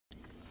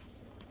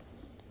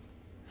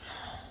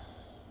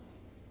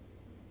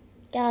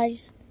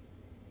Guys,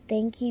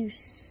 thank you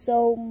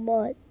so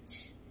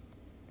much.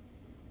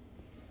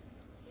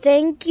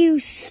 Thank you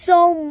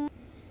so much.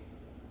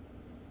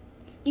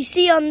 You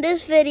see on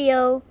this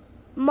video,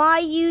 my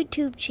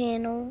YouTube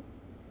channel.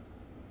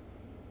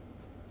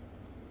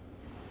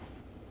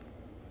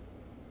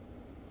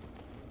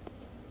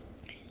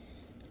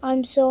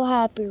 I'm so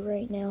happy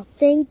right now.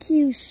 Thank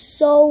you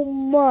so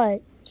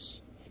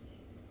much.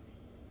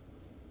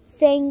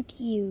 Thank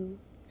you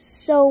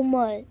so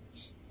much.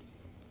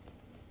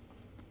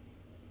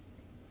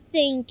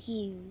 Thank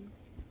you.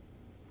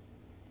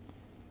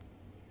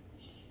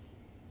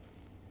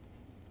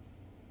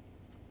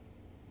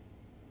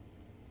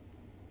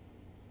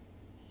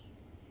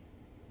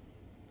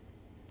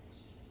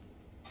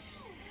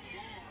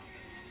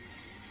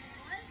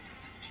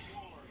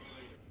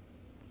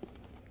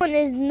 One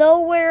is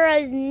nowhere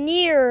as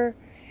near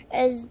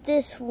as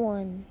this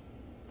one.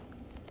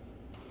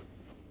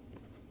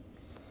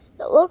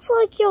 It looks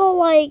like y'all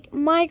like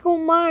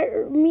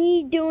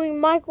me doing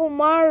Michael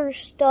Myers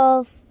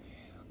stuff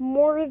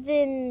more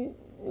than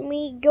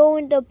me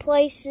going to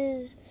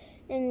places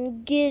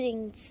and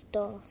getting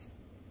stuff.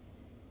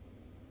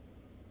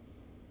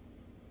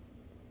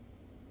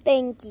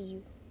 Thank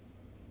you.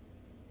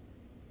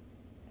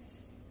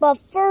 But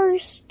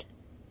first,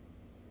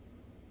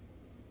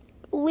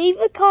 leave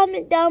a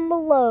comment down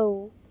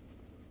below.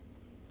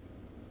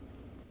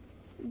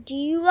 Do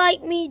you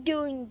like me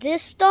doing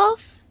this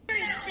stuff?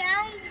 There's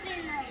sounds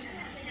in them.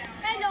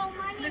 Hello,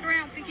 my name. Look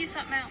around, pick you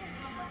something out.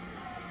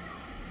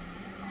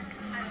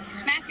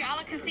 Matthew, all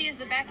I can see is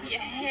the back of your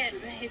head,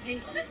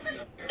 baby.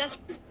 That's...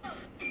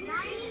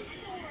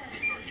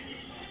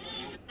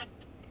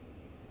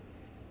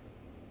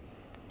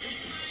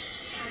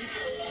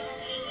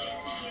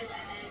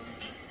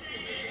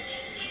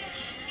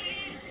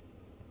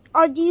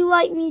 Or do you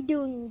like me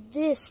doing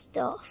this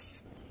stuff?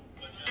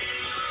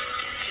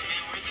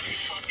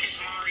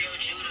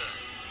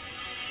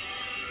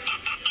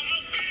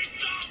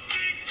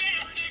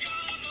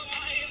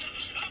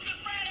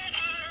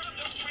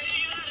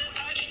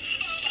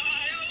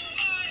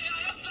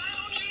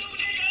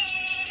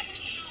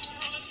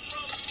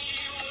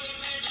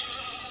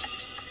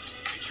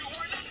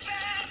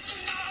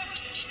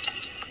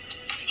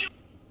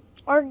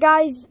 Or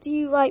guys, do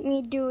you like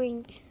me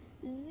doing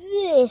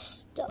this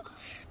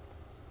stuff?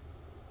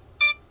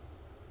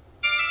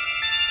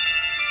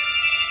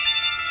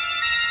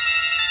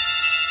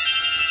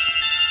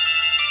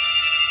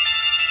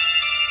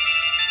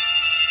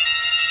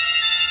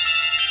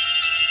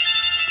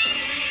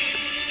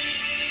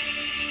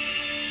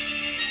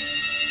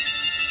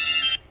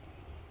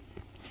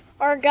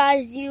 Or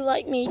guys, do you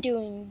like me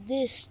doing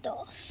this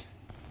stuff?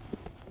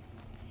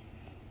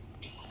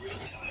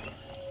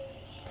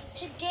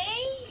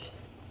 Today,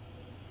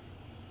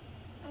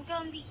 I'm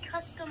going to be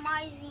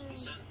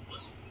customizing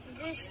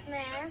this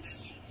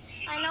mask.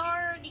 I know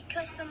I already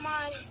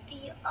customized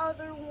the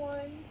other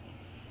one.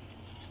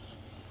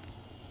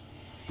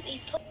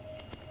 We put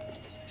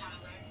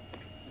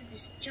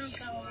this junk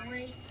out of the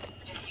way.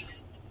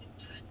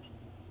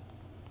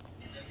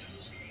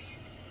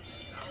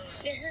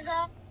 This is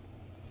all.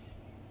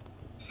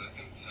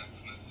 Second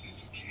text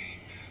message came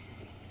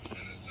in, and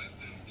it led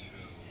them to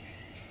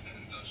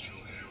an industrial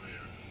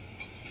area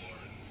of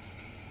Florence,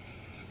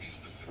 to be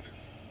specific.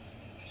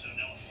 So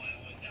now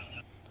I went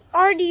down.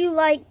 Or do you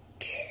like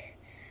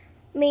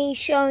me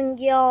showing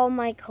y'all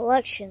my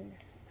collection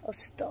of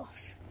stuff?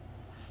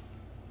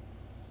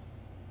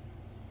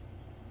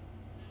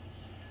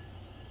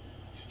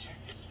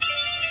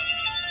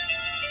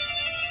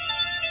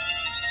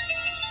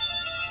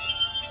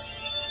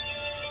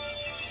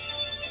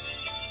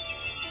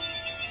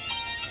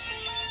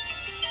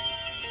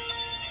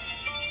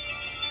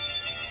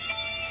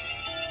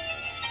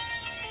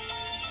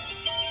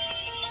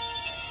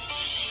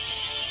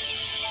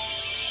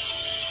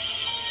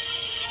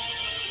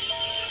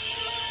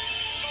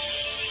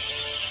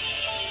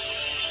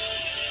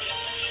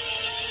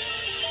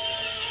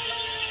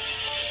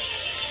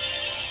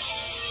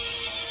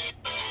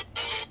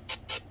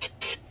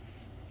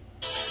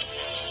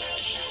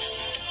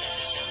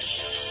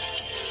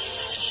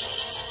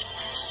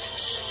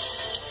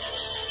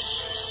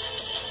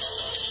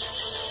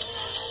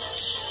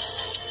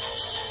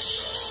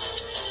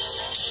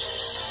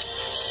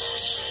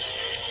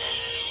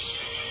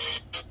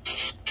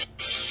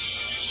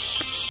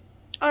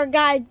 Or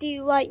guys, do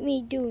you like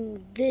me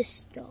doing this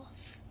stuff?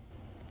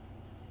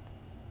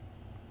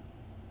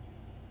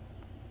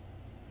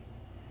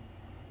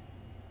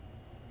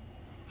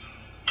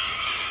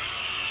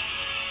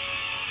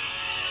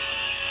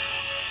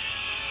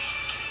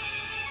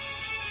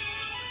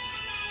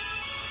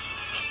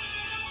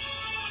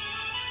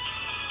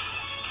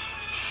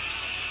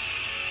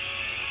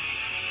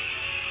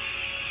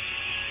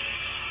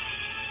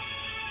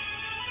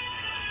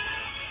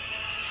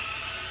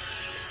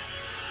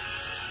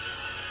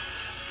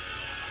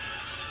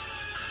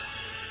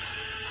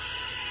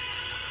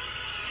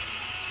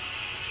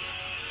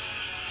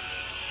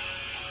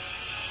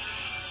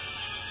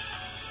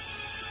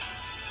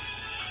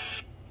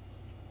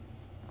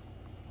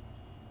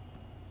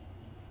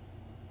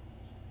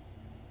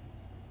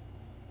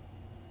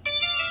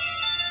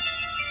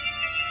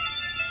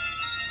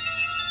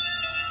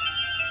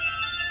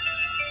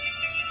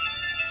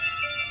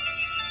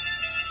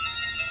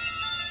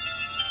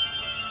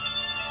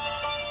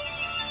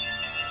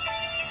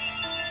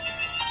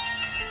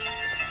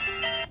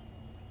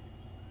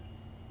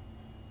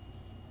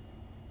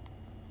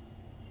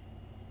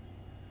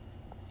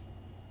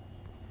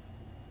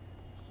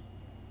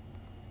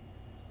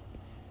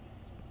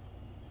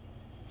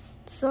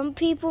 Some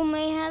people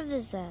may have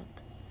this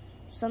app.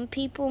 Some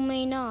people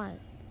may not.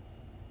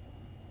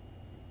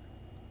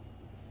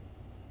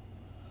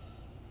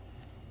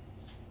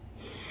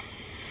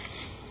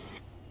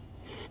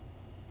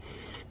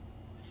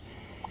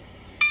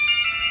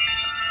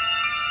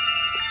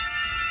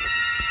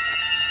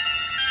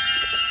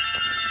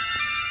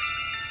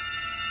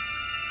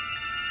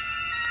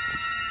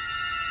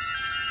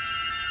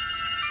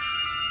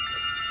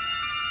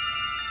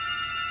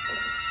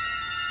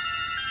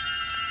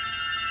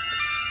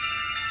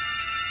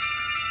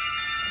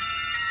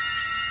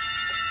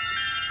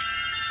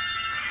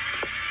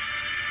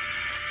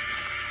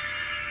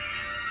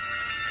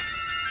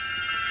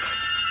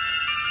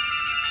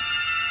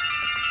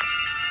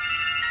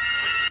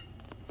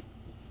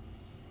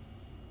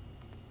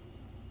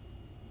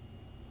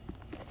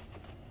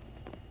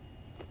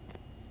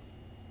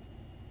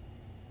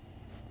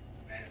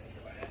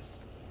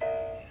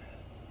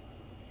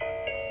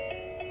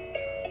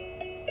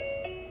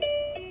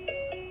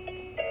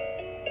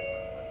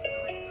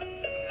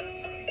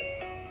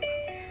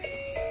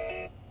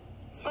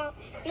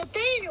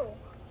 Nathaniel,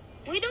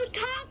 we don't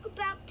talk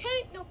about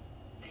techno.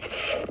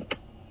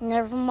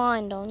 Never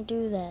mind, don't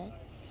do that.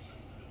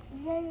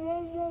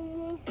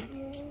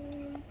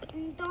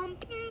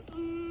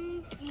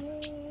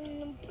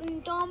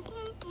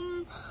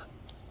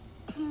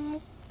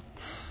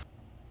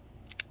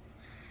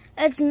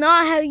 That's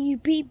not how you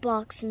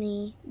beatbox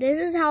me. This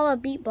is how I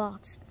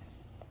beatbox.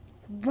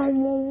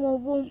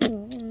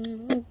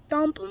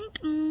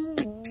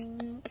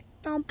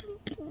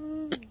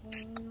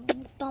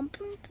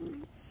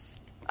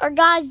 Or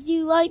guys, do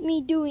you like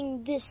me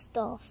doing this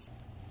stuff?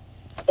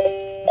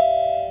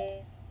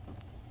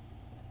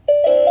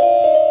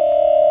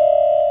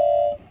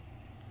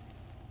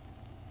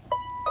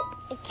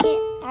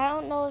 I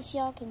don't know if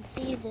y'all can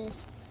see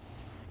this,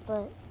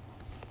 but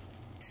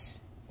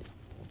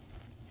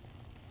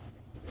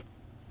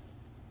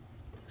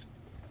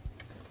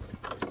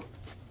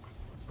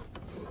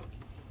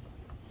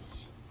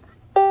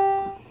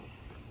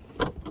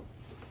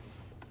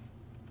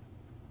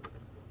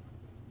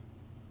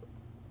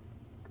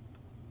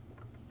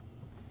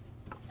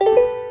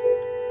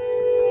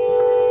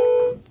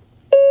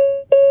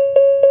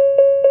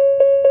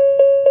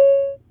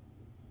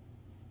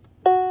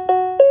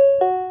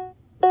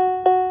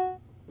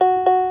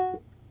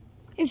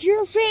if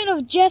you're a fan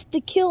of Jeff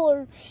the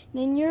Killer,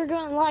 then you're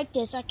gonna like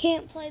this. I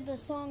can't play the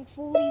song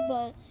fully,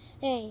 but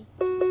hey.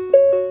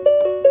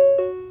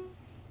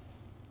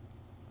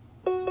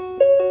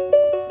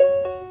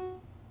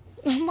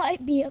 I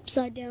might be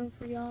upside down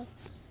for y'all.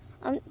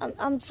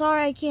 I'm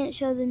sorry I can't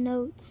show the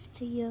notes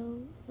to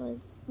you, but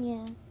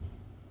yeah.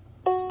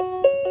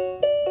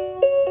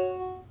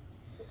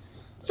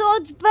 So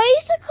it's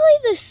basically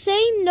the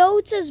same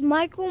notes as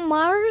Michael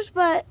Myers,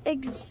 but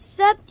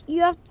except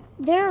you have to,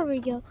 there we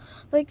go.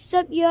 But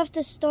except you have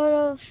to start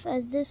off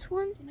as this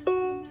one.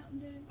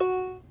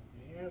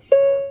 Yeah,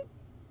 sure.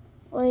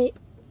 Wait.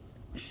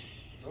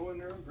 Go in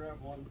there and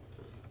grab one.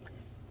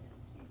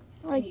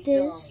 Like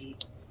this.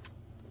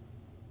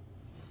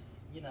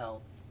 You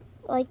know.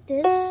 Like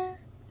this.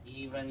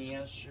 Even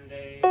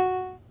yesterday, you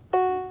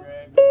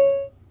grabbed me.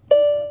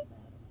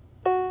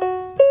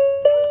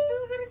 We're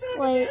still gonna talk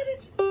Wait. about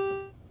it.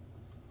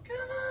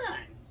 Come on.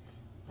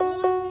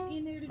 All I went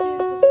in there to do was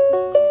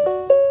cook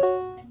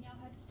dinner, and y'all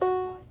had to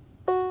start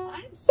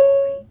fighting. I'm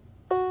sorry.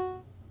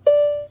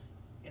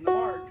 And the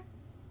mark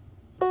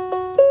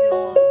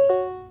still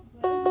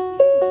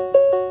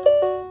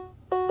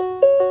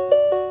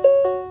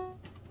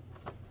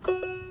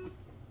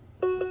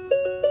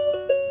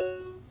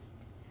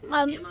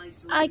on me. Am I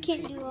still I gonna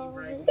can't take do what all you of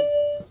grabbed it. me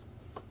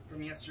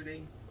from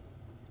yesterday?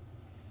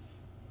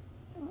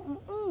 I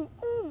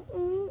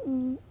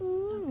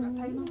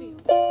pay my bill.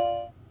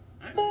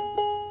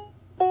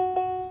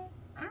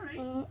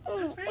 Alright.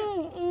 That's fair.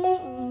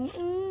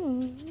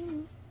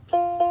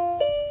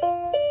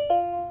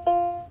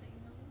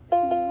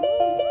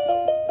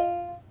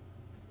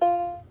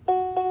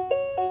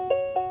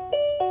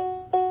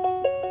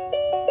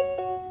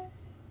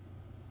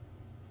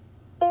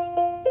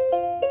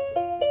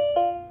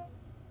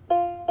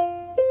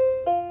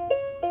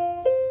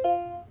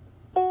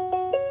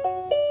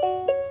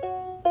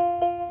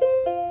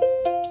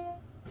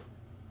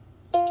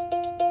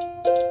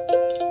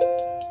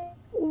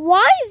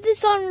 Why is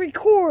this on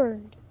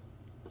record?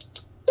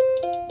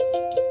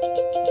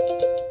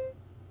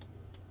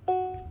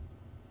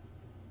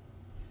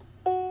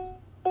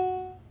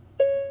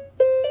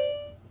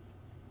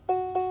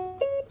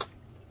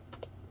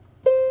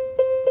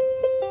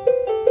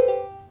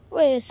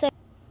 Wait a second.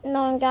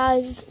 No,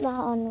 guys, it's not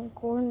on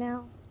record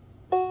now.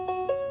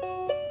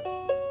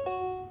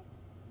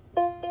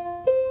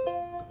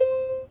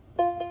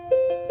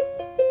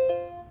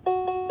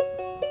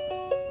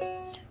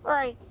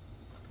 Alright.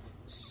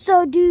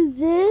 So do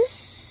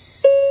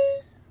this.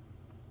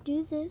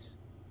 Do this.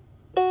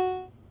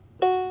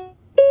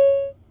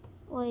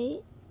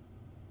 Wait.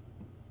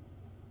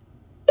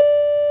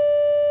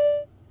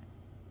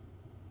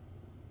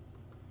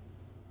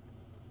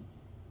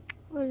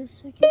 Wait a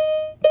second.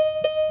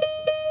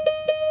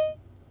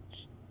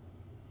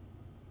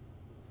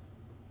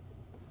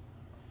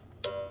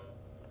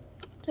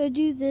 Do I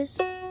do this?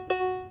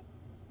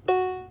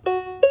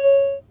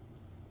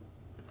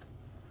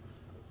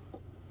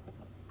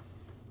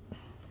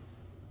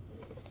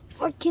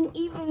 If I can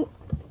even...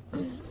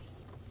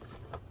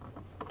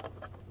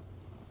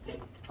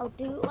 I'll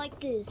do it like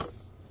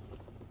this.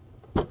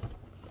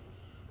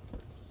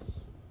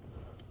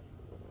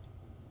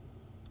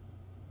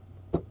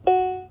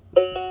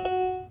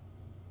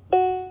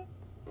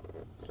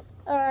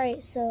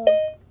 Alright, so...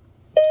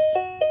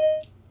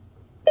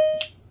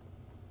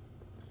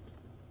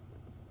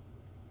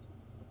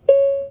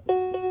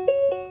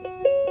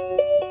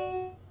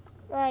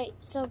 Right,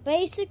 so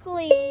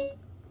basically...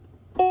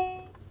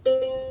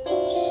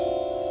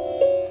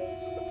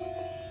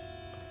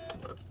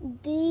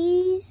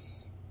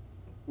 These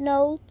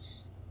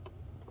notes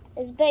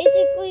is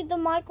basically the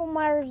Michael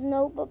Myers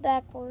note, but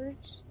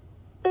backwards.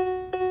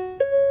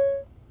 If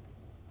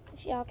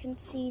y'all can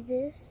see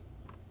this.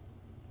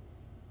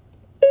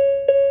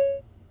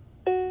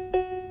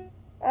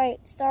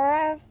 Alright,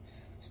 start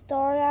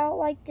out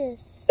like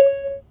this.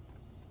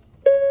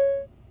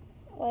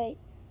 Wait.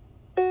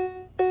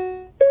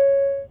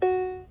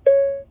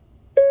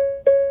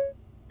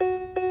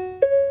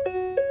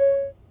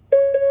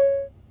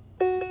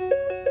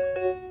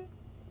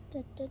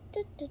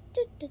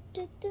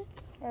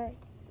 Alright.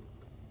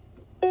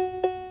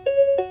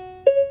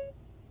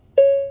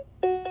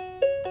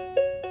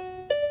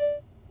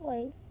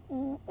 Wait.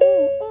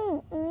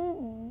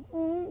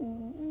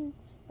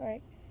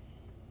 Alright.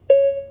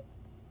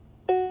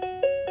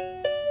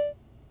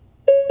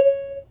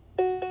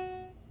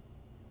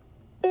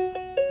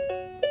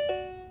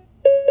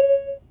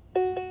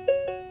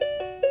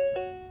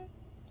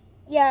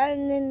 Yeah,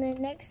 and then the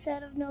next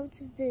set of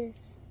notes is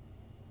this.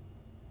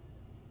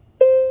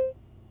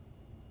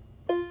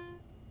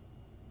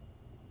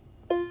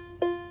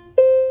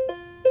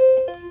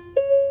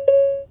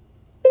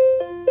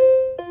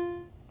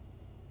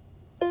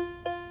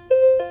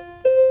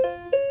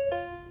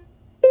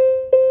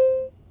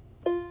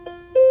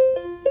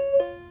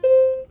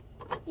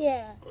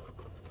 Yeah,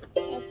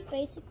 that's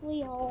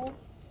basically all.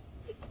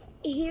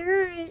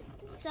 Here it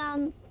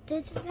sounds,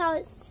 this is how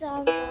it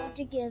sounds all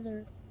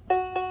together.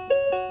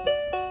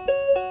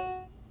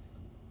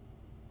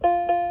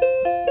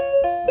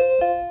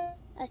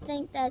 I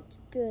think that's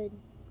good.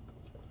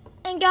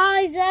 And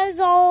guys, that is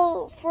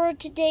all for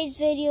today's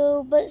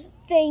video, but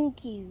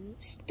thank you.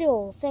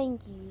 Still,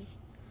 thank you.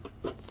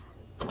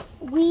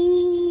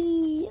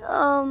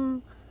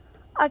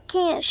 I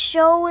can't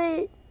show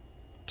it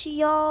to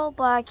y'all,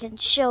 but I can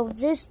show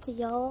this to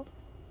y'all.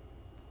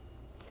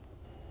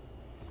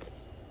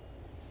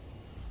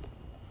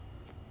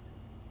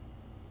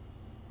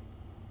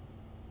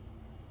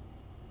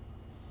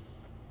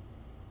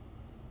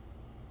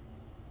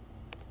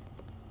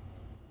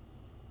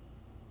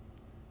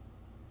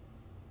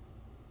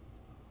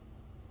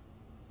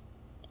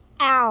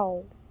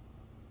 Ow.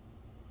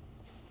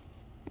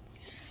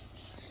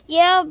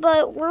 Yeah,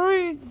 but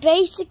we're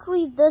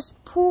basically this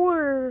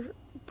poor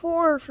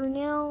for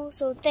now,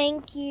 so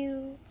thank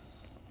you.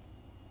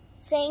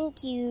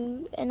 Thank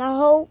you, and I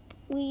hope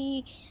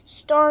we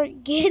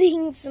start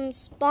getting some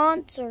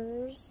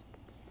sponsors.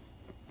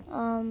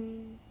 By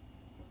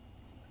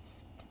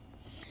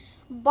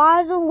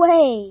the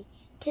way,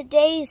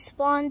 today's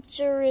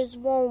sponsor is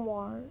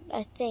Walmart,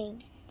 I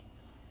think.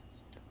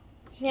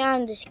 Yeah,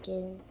 I'm just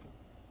kidding.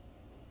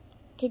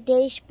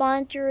 Today's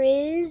sponsor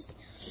is,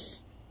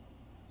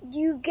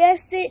 you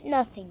guessed it,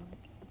 nothing.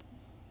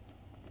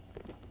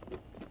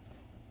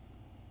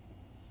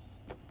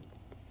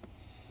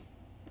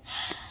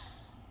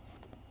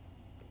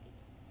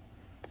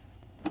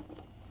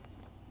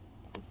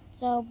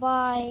 So,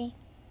 bye.